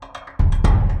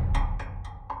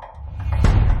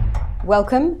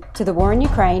Welcome to the War in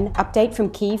Ukraine Update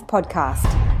from Kyiv podcast.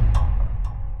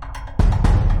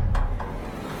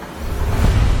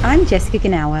 I'm Jessica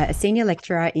Ganawa, a senior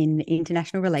lecturer in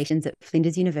international relations at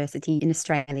Flinders University in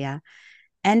Australia,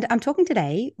 and I'm talking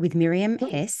today with Miriam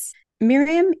Hess.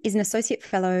 Miriam is an associate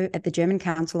fellow at the German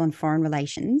Council on Foreign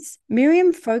Relations.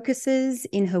 Miriam focuses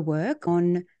in her work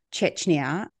on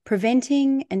Chechnya,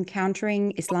 preventing and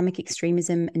countering Islamic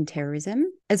extremism and terrorism,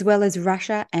 as well as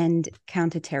Russia and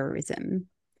counterterrorism.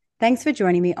 Thanks for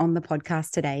joining me on the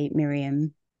podcast today,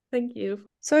 Miriam. Thank you.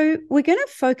 So we're going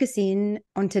to focus in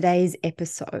on today's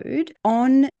episode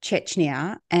on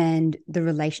Chechnya and the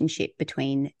relationship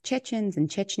between Chechens and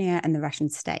Chechnya and the Russian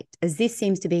state, as this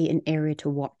seems to be an area to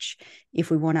watch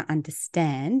if we want to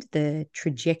understand the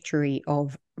trajectory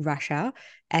of Russia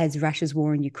as Russia's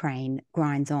war in Ukraine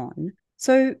grinds on.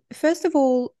 So first of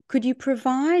all, could you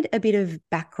provide a bit of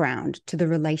background to the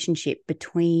relationship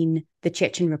between the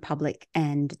Chechen Republic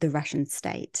and the Russian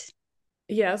state?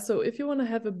 Yeah, so if you want to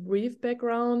have a brief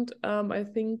background, I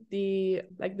think the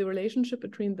relationship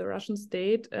between the Russian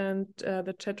state and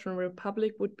the Chechen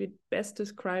Republic would be best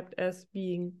described as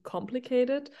being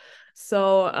complicated.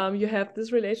 So you have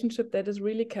this relationship that is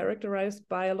really characterized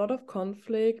by a lot of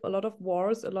conflict, a lot of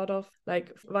wars, a lot of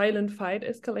violent fight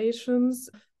escalations.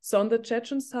 So on the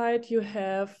Chechen side, you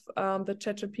have the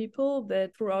Chechen people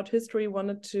that throughout history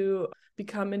wanted to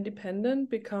become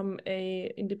independent, become an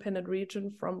independent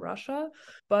region from Russia.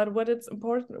 But what is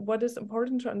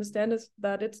important to understand is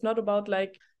that it's not about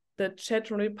the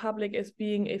Chechen Republic as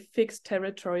being a fixed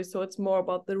territory. So it's more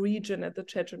about the region and the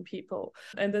Chechen people.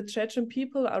 And the Chechen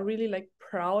people are really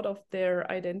proud of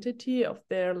their identity, of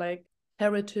their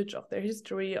heritage, of their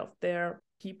history, of their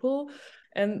people.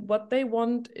 And what they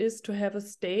want is to have a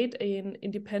state, an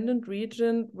independent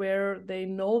region where they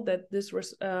know that this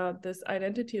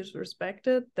identity is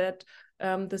respected, that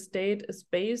the state is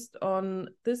based on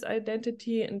this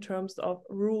identity in terms of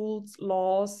rules,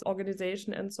 laws,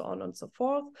 organization, and so on and so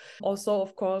forth. Also,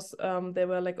 of course, there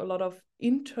were a lot of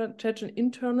Chechen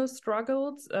internal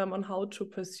struggles on how to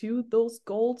pursue those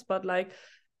goals, but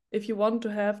if you want to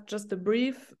have just a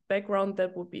brief background,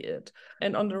 that would be it.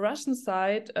 And on the Russian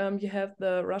side, you have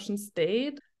the Russian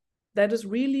state that is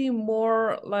really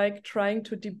more trying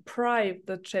to deprive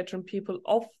the Chechen people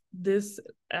of this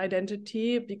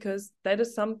identity, because that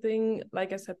is something,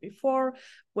 like I said before,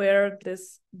 where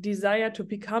this desire to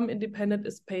become independent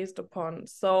is based upon.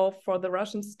 So for the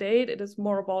Russian state, it is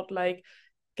more about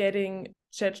getting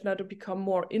Chechnya to become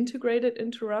more integrated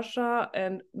into Russia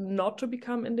and not to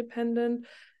become independent.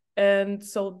 And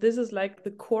so this is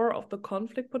the core of the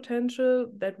conflict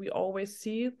potential that we always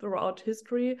see throughout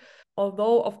history.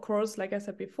 Although, of course, like I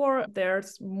said before,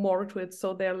 there's more to it.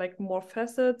 So there are more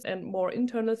facets and more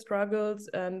internal struggles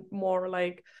and more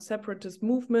separatist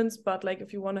movements. But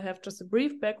if you want to have just a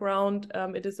brief background,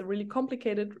 it is a really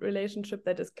complicated relationship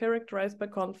that is characterized by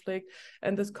conflict.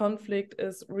 And this conflict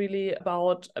is really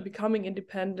about becoming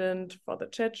independent for the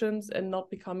Chechens and not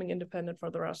becoming independent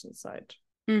for the Russian side.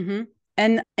 Mm-hmm.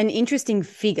 And an interesting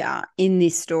figure in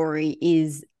this story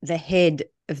is the head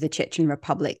of the Chechen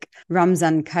Republic,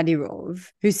 Ramzan Kadyrov,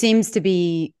 who seems to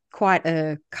be quite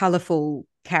a colourful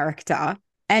character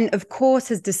and, of course,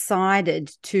 has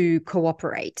decided to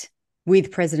cooperate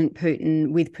with President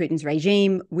Putin, with Putin's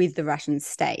regime, with the Russian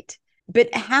state.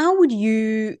 But how would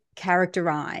you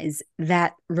characterise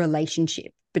that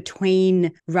relationship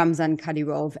between Ramzan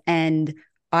Kadyrov and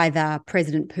either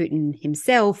President Putin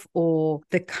himself or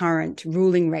the current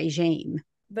ruling regime?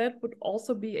 That would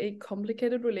also be a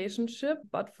complicated relationship,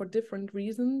 but for different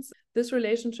reasons. This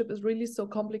relationship is really so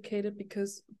complicated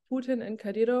because Putin and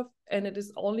Kadyrov, and it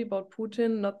is only about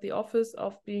Putin, not the office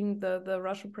of being the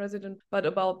Russian president, but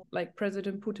about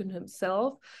President Putin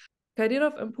himself.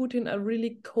 Kadyrov and Putin are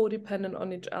really codependent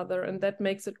on each other, and that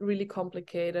makes it really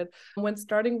complicated. When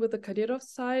starting with the Kadyrov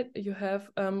side, you have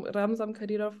Ramzan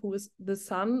Kadyrov, who is the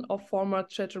son of former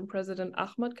Chechen President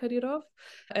Ahmad Kadyrov.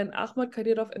 And Ahmad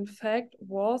Kadyrov, in fact,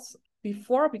 was,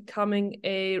 before becoming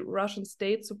a Russian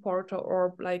state supporter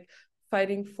or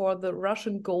fighting for the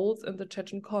Russian goals in the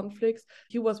Chechen conflicts,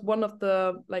 he was one of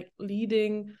the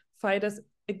leading fighters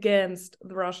against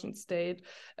the Russian state.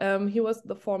 He was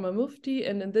the former mufti,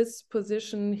 and in this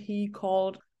position he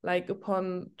called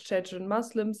upon Chechen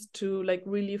Muslims to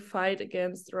really fight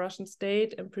against the Russian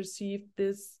state and perceive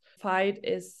this fight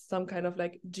as some kind of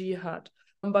jihad.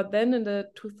 But then in the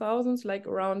 2000s,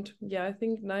 around, I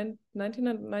think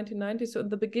 1990, so in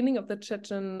the beginning of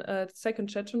the Second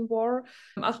Chechen War,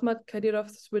 Ahmad Kadyrov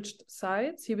switched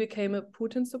sides. He became a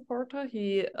Putin supporter.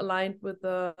 He aligned with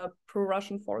the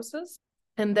pro-Russian forces.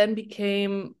 and then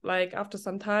became, like, after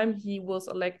some time, he was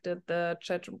elected the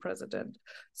Chechen president.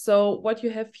 So what you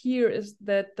have here is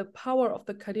that the power of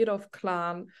the Kadyrov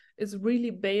clan is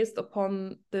really based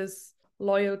upon this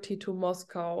loyalty to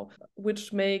Moscow,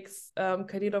 which makes Ramzan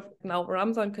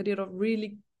Kadyrov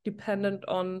really dependent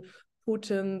on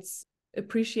Putin's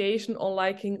appreciation or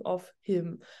liking of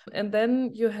him. And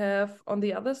then you have on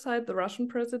the other side the Russian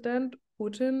president,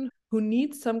 Putin, who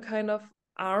needs some kind of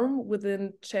arm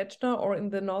within Chechnya or in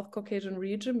the North Caucasian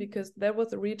region, because there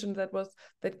was a region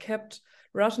that kept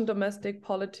Russian domestic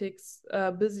politics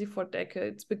busy for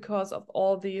decades because of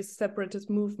all these separatist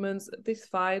movements, these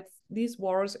fights, these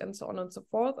wars, and so on and so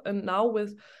forth. And now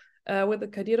with the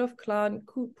Kadyrov clan,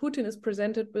 Putin is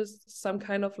presented with some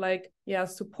kind of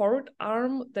support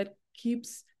arm that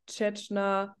keeps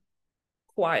Chechnya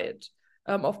quiet.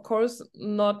 Of course,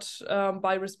 not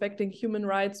by respecting human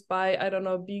rights, by, I don't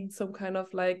know, being some kind of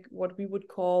what we would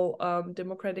call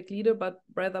democratic leader, but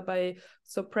rather by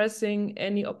suppressing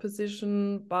any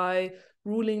opposition, by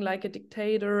ruling like a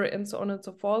dictator, and so on and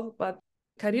so forth. But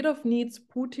Kadyrov needs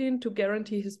Putin to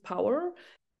guarantee his power.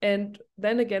 And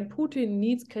then again, Putin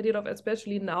needs Kadyrov,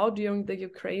 especially now during the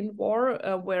Ukraine war,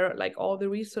 where all the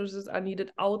resources are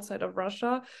needed outside of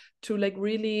Russia, to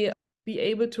really be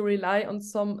able to rely on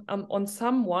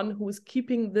someone who is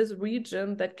keeping this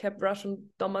region that kept Russian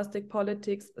domestic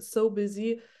politics so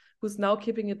busy, who's now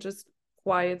keeping it just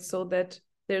quiet, so that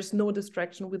there's no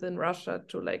distraction within Russia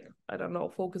to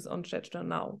focus on Chechnya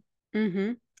now.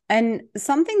 Mm-hmm. And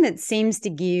something that seems to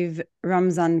give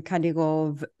Ramzan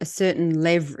Kadyrov a certain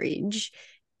leverage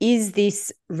is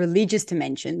this religious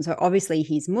dimension. So obviously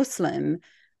he's Muslim,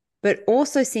 but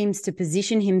also seems to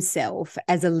position himself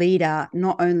as a leader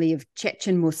not only of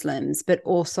Chechen Muslims, but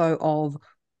also of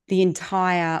the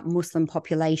entire Muslim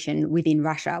population within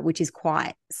Russia, which is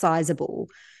quite sizable.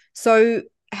 So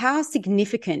how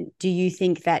significant do you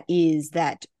think that is,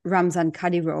 that Ramzan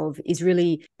Kadyrov is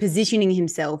really positioning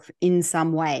himself in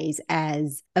some ways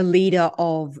as a leader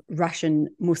of Russian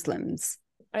Muslims?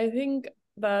 I think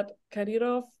that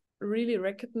Kadyrov really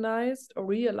recognized or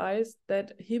realized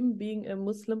that him being a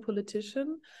Muslim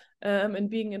politician and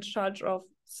being in charge of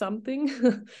something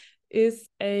is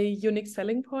a unique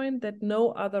selling point that no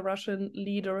other Russian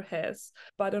leader has.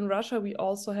 But in Russia, we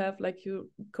also have, like you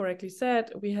correctly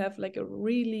said, we have a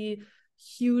really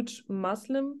huge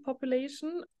Muslim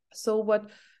population. So what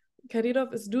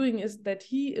Kadyrov is doing is that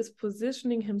he is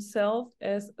positioning himself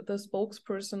as the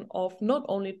spokesperson of not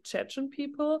only Chechen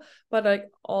people, but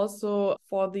also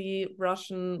for the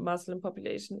Russian Muslim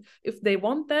population. If they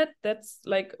want that, that's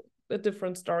a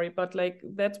different story, but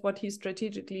that's what he's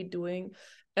strategically doing.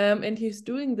 And he's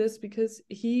doing this because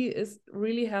he is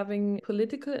really having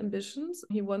political ambitions.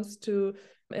 He wants to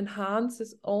enhance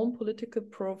his own political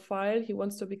profile. He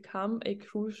wants to become a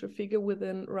crucial figure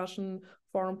within Russian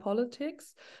foreign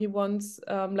politics. He wants,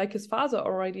 like his father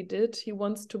already did, he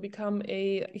wants to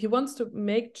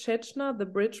make Chechnya the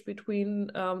bridge between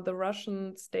the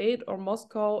Russian state or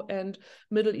Moscow and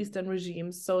Middle Eastern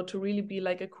regimes. So to really be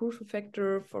a crucial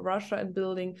factor for Russia in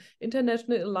building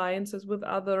international alliances with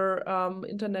other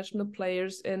international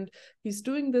players. And he's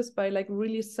doing this by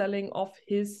really selling off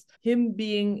him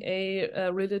being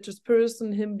a religious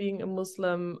person, him being a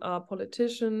Muslim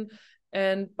politician,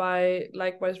 and by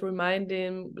likewise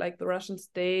reminding the Russian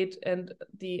state and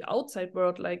the outside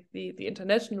world, the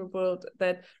international world,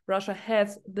 that Russia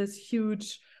has this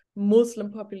huge Muslim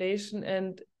population,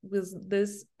 and with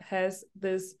this has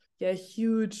this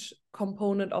huge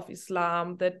component of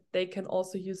Islam that they can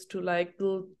also use to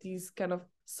build these kind of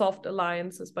soft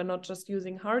alliances by not just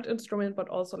using hard instruments, but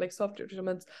also soft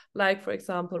instruments, for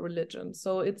example, religion.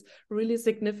 So it's really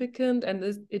significant, and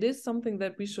it is something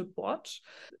that we should watch.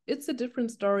 It's a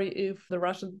different story if the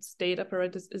Russian state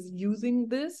apparatus is using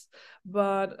this,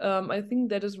 but I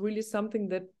think that is really something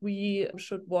that we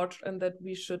should watch and that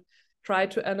we should try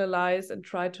to analyze and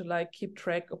try to keep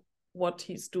track of what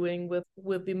he's doing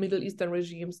with the Middle Eastern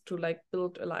regimes to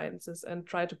build alliances and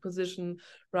try to position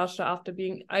Russia after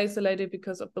being isolated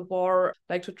because of the war,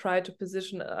 to try to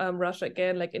position Russia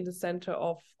again in the center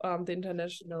of the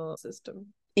international system.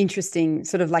 Interesting,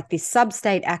 sort of this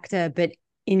sub-state actor, but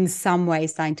in some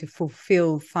ways starting to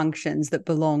fulfill functions that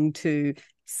belong to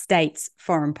states'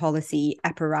 foreign policy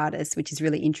apparatus, which is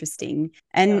really interesting.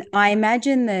 And I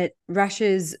imagine that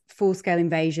Russia's full-scale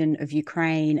invasion of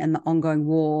Ukraine and the ongoing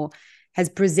war has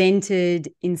presented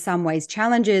in some ways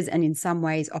challenges and in some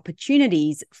ways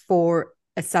opportunities for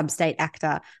a sub-state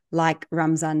actor like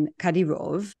Ramzan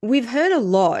Kadyrov. We've heard a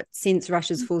lot since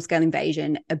Russia's full-scale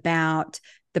invasion about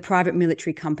the private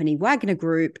military company Wagner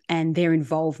Group and their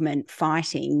involvement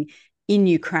fighting in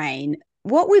Ukraine.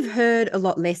 What we've heard a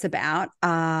lot less about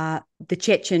are the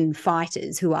Chechen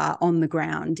fighters who are on the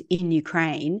ground in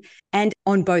Ukraine and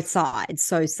on both sides.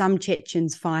 So some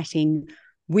Chechens fighting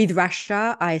with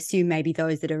Russia, I assume maybe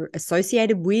those that are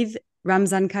associated with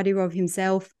Ramzan Kadyrov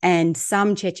himself, and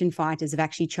some Chechen fighters have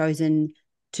actually chosen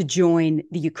to join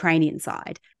the Ukrainian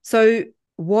side. So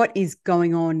what is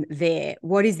going on there?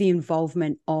 What is the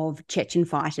involvement of Chechen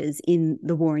fighters in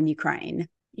the war in Ukraine?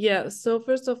 Yeah, so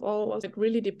first of all, it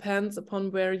really depends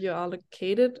upon where you are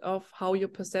located, of how your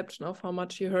perception of how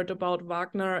much you heard about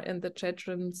Wagner and the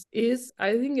Chechens is.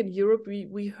 I think in Europe,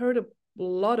 we heard a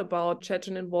lot about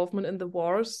Chechen involvement in the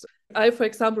wars. I, for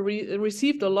example,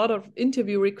 received a lot of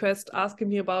interview requests asking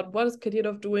me about what is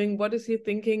Kadyrov doing, what is he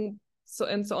thinking, so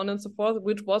and so on and so forth,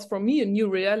 which was for me a new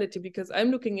reality because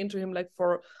I'm looking into him like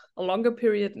for a longer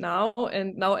period now,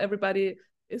 and now everybody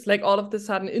is like all of a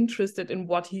sudden interested in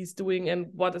what he's doing and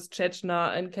what is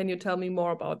Chechnya and can you tell me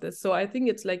more about this? So I think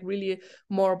it's like really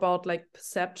more about like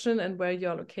perception and where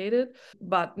you're located.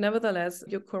 But nevertheless,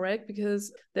 you're correct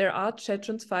because there are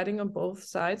Chechens fighting on both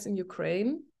sides in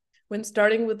Ukraine. When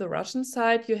starting with the Russian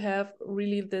side, you have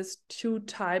really these two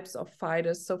types of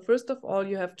fighters. So first of all,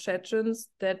 you have Chechens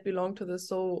that belong to the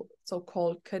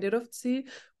so-called Kadyrovtsi,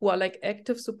 who are like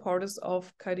active supporters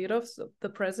of Kadyrov, the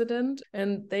president,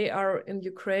 and they are in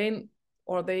Ukraine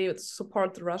or they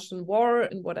support the Russian war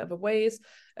in whatever ways,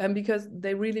 and because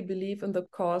they really believe in the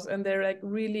cause and they're like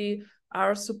really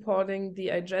are supporting the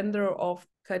agenda of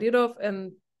Kadyrov,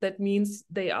 and that means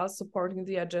they are supporting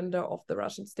the agenda of the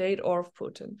Russian state or of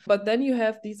Putin. But then you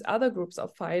have these other groups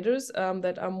of fighters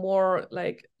that are more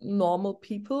like normal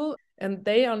people, and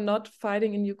they are not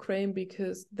fighting in Ukraine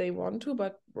because they want to,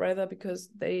 but rather because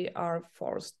they are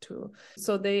forced to.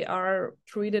 So they are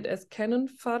treated as cannon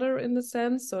fodder in the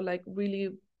sense, so like really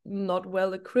not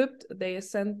well equipped. They are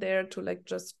sent there to like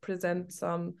just present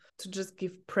some, to just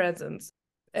give presents.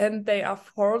 And they are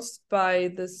forced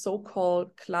by the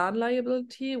so-called clan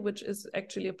liability, which is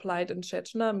actually applied in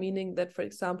Chechnya, meaning that, for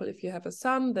example, if you have a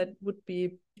son that would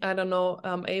be, I don't know,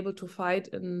 able to fight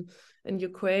in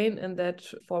Ukraine and that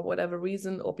for whatever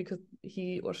reason, or because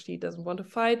he or she doesn't want to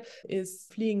fight, is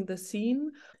fleeing the scene,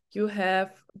 you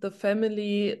have the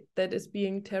family that is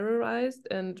being terrorized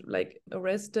and like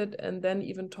arrested and then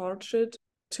even tortured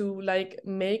to like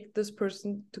make this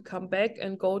person to come back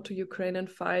and go to Ukraine and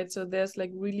fight. So there's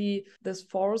like really this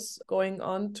force going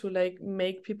on to like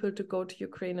make people to go to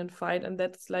Ukraine and fight. And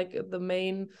that's like the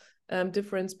main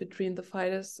difference between the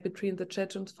fighters, between the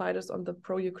Chechen fighters on the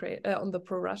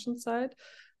pro-Russian side.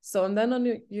 So, and then on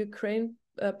the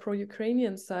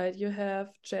pro-Ukrainian side, you have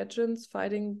Chechens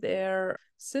fighting there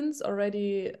since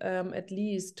already at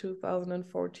least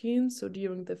 2014. So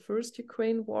during the first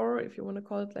Ukraine war, if you want to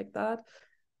call it like that.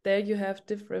 There you have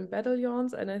different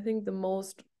battalions, and I think the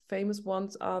most famous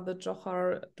ones are the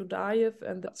Johar Dudayev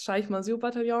and the Shaikh Mansour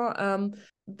battalion.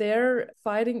 They're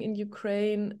fighting in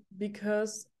Ukraine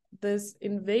because this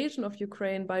invasion of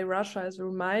Ukraine by Russia is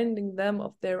reminding them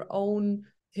of their own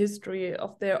history,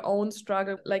 of their own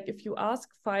struggle. Like if you ask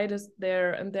fighters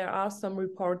there, and there are some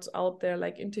reports out there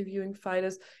like interviewing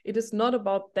fighters, it is not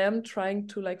about them trying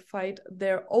to like fight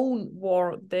their own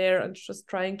war there and just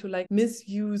trying to like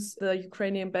misuse the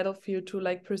Ukrainian battlefield to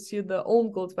like pursue their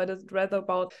own goals, but it's rather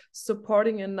about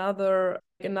supporting another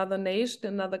nation,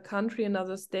 another country,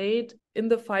 another state in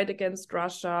the fight against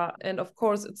Russia. And of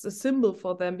course, it's a symbol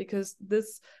for them because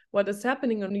what is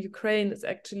happening in Ukraine is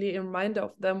actually a reminder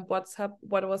of them what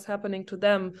was happening to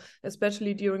them,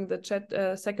 especially during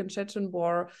the Second Chechen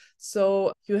War.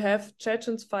 So you have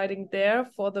Chechens fighting there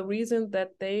for the reason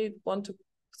that they want to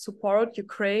support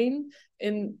Ukraine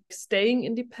in staying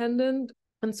independent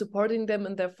and supporting them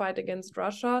in their fight against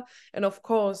Russia. And of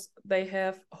course, they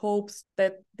have hopes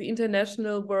that the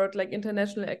international world, like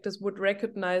international actors, would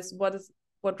recognize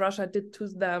what Russia did to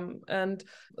them. And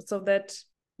so that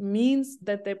means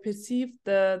that they perceive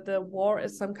the war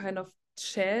as some kind of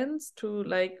chance to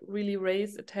like really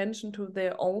raise attention to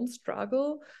their own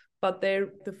struggle. But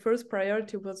the first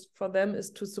priority for them is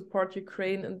to support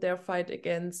Ukraine in their fight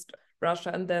against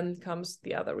Russia. And then comes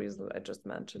the other reason I just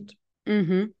mentioned.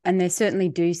 Mm-hmm. And there certainly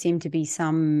do seem to be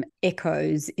some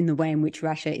echoes in the way in which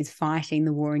Russia is fighting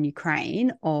the war in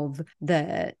Ukraine of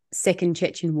the Second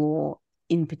Chechen War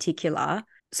in particular.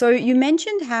 So you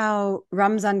mentioned how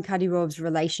Ramzan Kadyrov's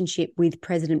relationship with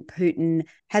President Putin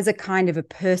has a kind of a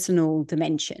personal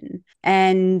dimension.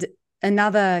 And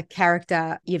another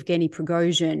character, Yevgeny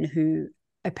Prigozhin, who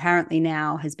apparently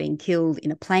now has been killed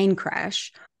in a plane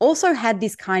crash, also had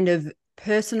this kind of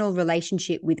personal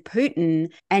relationship with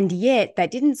Putin, and yet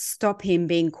that didn't stop him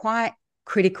being quite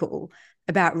critical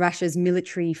about Russia's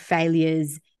military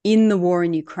failures in the war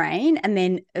in Ukraine, and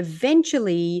then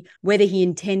eventually, whether he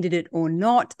intended it or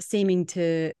not, seeming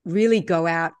to really go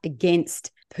out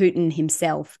against Putin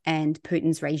himself and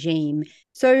Putin's regime.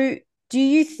 So do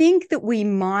you think that we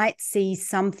might see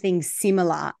something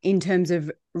similar in terms of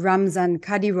Ramzan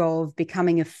Kadyrov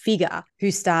becoming a figure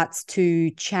who starts to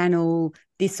channel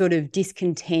this sort of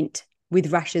discontent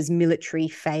with Russia's military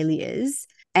failures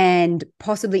and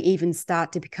possibly even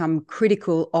start to become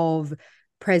critical of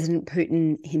President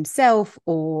Putin himself,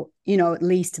 or, at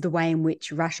least the way in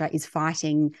which Russia is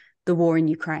fighting the war in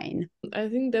Ukraine? I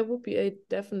think that would be a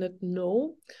definite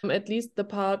no. At least the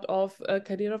part of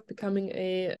Kadyrov becoming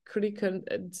a critical,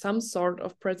 some sort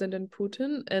of President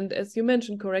Putin. And as you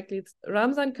mentioned correctly,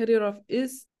 Ramzan Kadyrov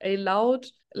is a loud,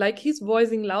 like he's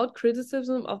voicing loud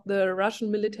criticism of the Russian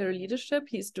military leadership.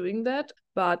 He's doing that.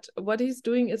 But what he's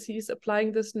doing is he's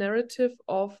applying this narrative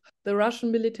of the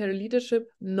Russian military leadership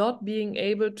not being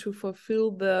able to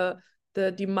fulfill the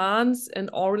demands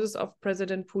and orders of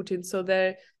President Putin. So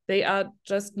they are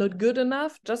just not good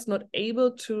enough, just not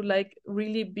able to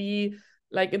really be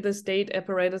in the state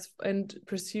apparatus and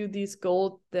pursue these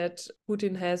goals that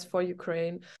Putin has for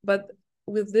Ukraine. But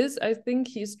with this, I think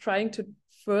he's trying to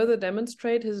further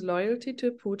demonstrate his loyalty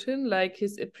to Putin, like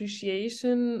his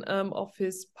appreciation of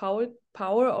his power,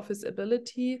 of his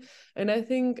ability. And I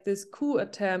think this coup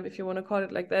attempt, if you want to call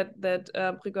it like that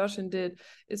Prigozhin did,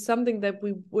 is something that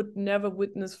we would never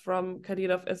witness from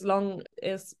Kadyrov as long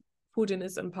as Putin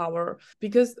is in power.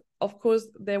 Because, of course,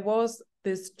 there was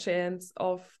this chance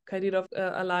of Kadyrov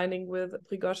aligning with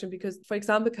Prigozhin, because, for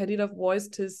example, Kadyrov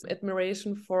voiced his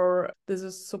admiration for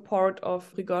this support of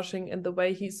Prigozhin and the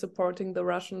way he's supporting the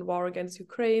Russian war against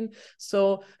Ukraine.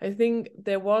 So I think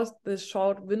there was this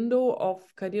short window of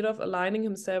Kadyrov aligning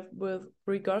himself with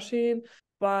Prigozhin,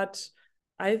 but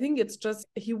I think it's just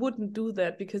he wouldn't do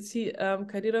that because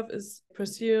Kadyrov is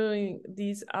pursuing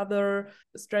these other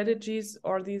strategies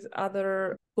or these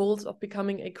other goals of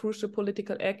becoming a crucial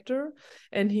political actor,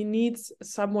 and he needs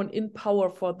someone in power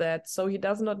for that. So he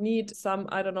does not need some,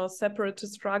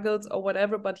 separatist struggles or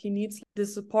whatever, but he needs the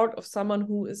support of someone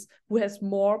who has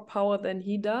more power than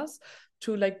he does,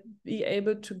 to be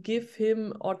able to give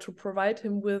him or to provide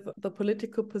him with the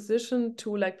political position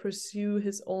to pursue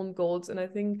his own goals. And I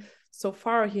think so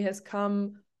far he has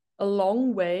come a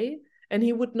long way, and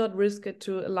he would not risk it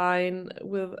to align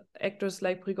with actors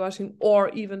like Prigozhin or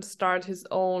even start his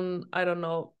own,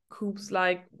 coups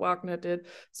like Wagner did.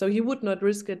 So he would not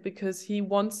risk it because he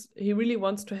really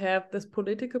wants to have this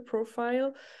political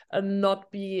profile and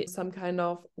not be some kind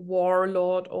of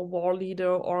warlord or war leader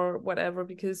or whatever,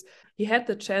 because he had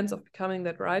the chance of becoming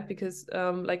that, right? Because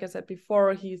like I said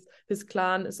before, his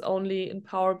clan is only in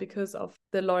power because of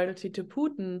the loyalty to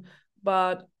Putin.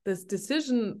 But this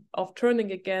decision of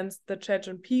turning against the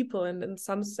Chechen people, and in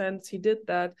some sense he did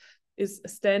that, is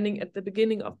standing at the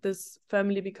beginning of this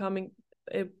family becoming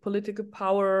a political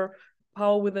power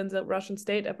within the Russian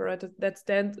state apparatus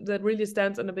that really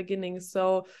stands in the beginning.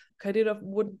 So Kadyrov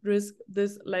would risk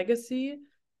this legacy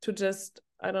to just,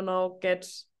 get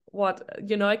what,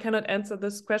 I cannot answer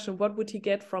this question. What would he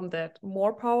get from that?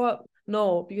 More power?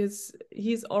 No, because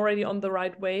he's already on the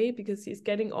right way, because he's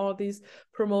getting all these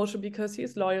promotion, because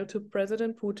he's loyal to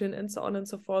President Putin and so on and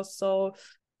so forth. So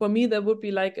for me, that would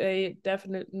be a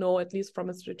definite no, at least from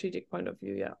a strategic point of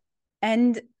view, yeah.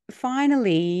 And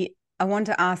finally, I want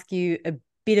to ask you a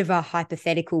bit of a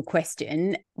hypothetical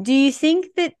question. Do you think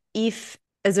that if,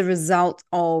 as a result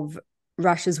of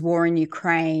Russia's war in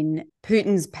Ukraine,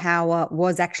 Putin's power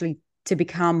was actually to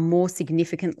become more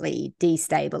significantly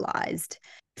destabilized,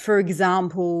 for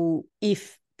example,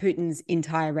 if Putin's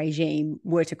entire regime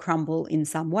were to crumble in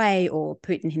some way, or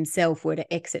Putin himself were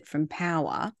to exit from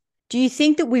power, do you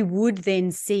think that we would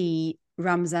then see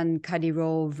Ramzan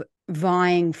Kadyrov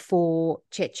vying for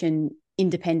Chechen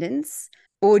independence?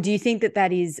 Or do you think that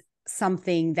that is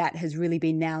something that has really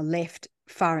been now left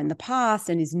far in the past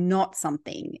and is not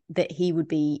something that he would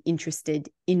be interested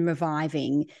in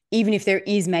reviving, even if there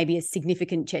is maybe a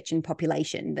significant Chechen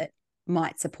population that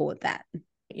might support that?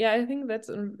 Yeah, I think that's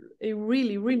a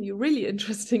really, really, really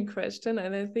interesting question.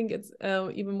 And I think it's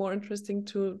even more interesting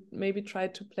to maybe try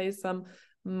to play some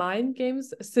mind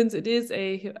games, since it is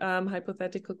a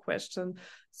hypothetical question.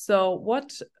 So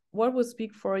what would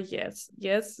speak for yes?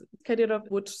 Yes, Kadyrov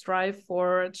would strive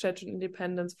for Chechen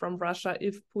independence from Russia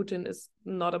if Putin is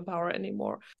not in power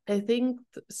anymore. I think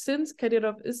since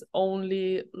Kadyrov is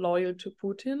only loyal to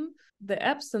Putin, the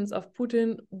absence of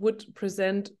Putin would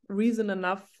present reason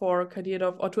enough for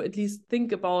Kadyrov, or to at least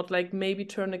think about maybe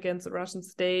turn against the Russian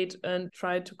state and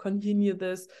try to continue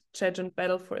this Chechen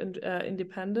battle for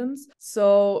independence.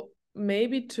 So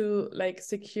maybe to like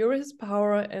secure his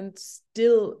power and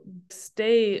still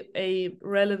stay a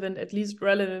relevant, at least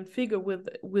relevant figure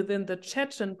within the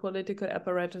Chechen political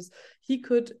apparatus, he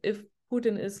could, if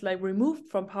Putin is like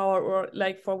removed from power or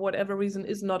like for whatever reason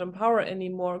is not in power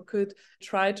anymore, could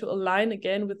try to align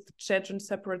again with Chechen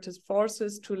separatist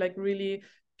forces to like really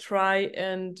try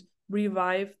and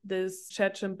revive this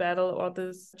Chechen battle or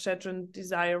this Chechen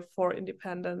desire for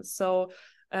independence. So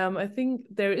I think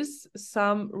there is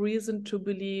some reason to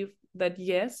believe that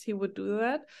yes, he would do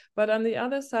that. But on the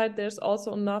other side, there's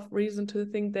also enough reason to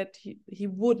think that he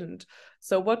wouldn't.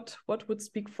 So what would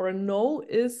speak for a no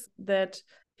is that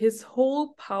his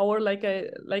whole power, like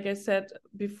I said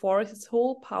before, his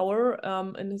whole power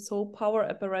and his whole power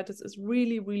apparatus is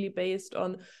really, really based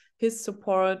on his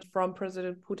support from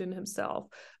President Putin himself.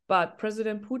 But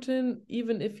President Putin,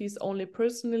 even if he's only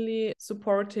personally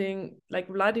supporting like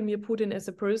Vladimir Putin as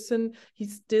a person, he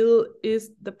still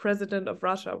is the president of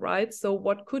Russia, right? So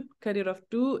what could Kadyrov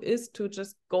do is to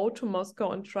just go to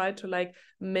Moscow and try to like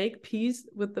make peace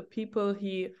with the people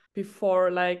he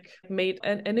before like made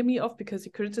an enemy of, because he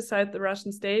criticized the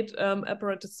Russian state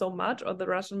apparatus so much, or the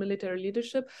Russian military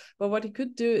leadership. But what he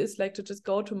could do is like to just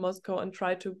go to Moscow and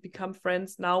try to become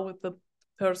friends now with the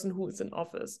person who is in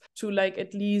office, to like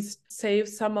at least save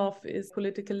some of his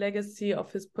political legacy,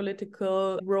 of his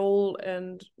political role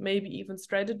and maybe even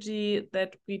strategy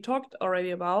that we talked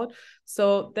already about.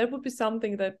 So that would be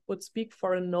something that would speak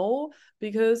for a no,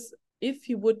 because if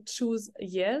he would choose a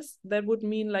yes, that would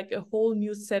mean like a whole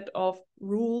new set of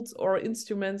rules or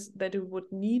instruments that he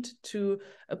would need to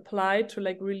apply to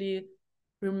like really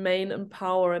remain in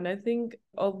power. And I think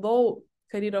although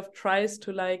Kadyrov tries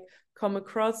to like come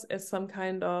across as some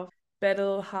kind of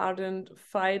battle-hardened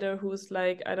fighter who's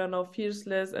like, I don't know,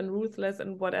 fierceless and ruthless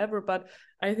and whatever, but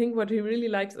I think what he really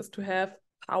likes is to have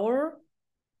power,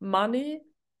 money,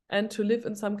 and to live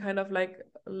in some kind of like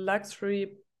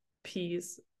luxury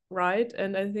peace, right?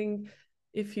 And I think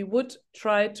if he would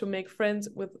try to make friends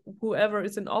with whoever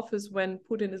is in office when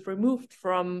Putin is removed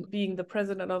from being the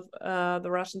president of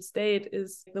the Russian state,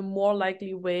 is the more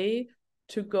likely way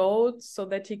to go, so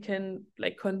that he can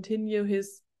like continue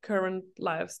his current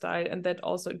lifestyle, and that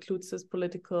also includes his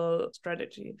political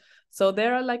strategy. So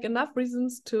there are like enough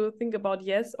reasons to think about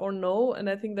yes or no, and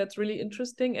I think that's really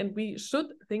interesting, and we should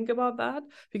think about that,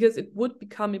 because it would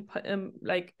become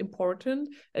like important,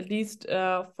 at least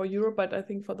for Europe, but I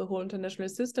think for the whole international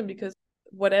system, because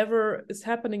whatever is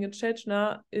happening in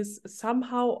Chechnya is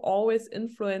somehow always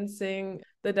influencing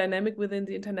the dynamic within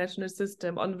the international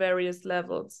system on various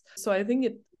levels. So I think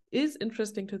it is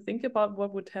interesting to think about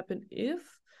what would happen if,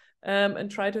 and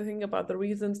try to think about the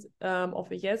reasons of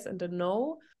a yes and a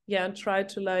no. Yeah, and try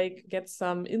to like get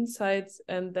some insights,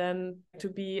 and then to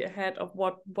be ahead of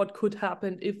what could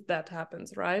happen if that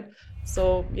happens, right?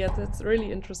 So yeah, that's a really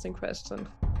interesting question.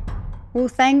 Well,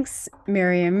 thanks,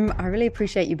 Miriam. I really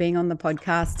appreciate you being on the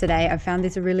podcast today. I found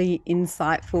this a really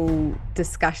insightful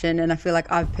discussion, and I feel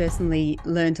like I've personally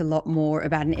learned a lot more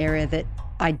about an area that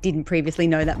I didn't previously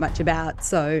know that much about.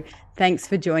 So thanks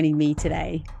for joining me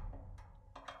today.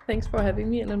 Thanks for having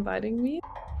me and inviting me.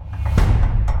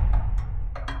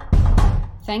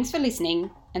 Thanks for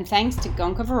listening, and thanks to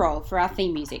Gonka Varol for our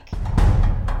theme music.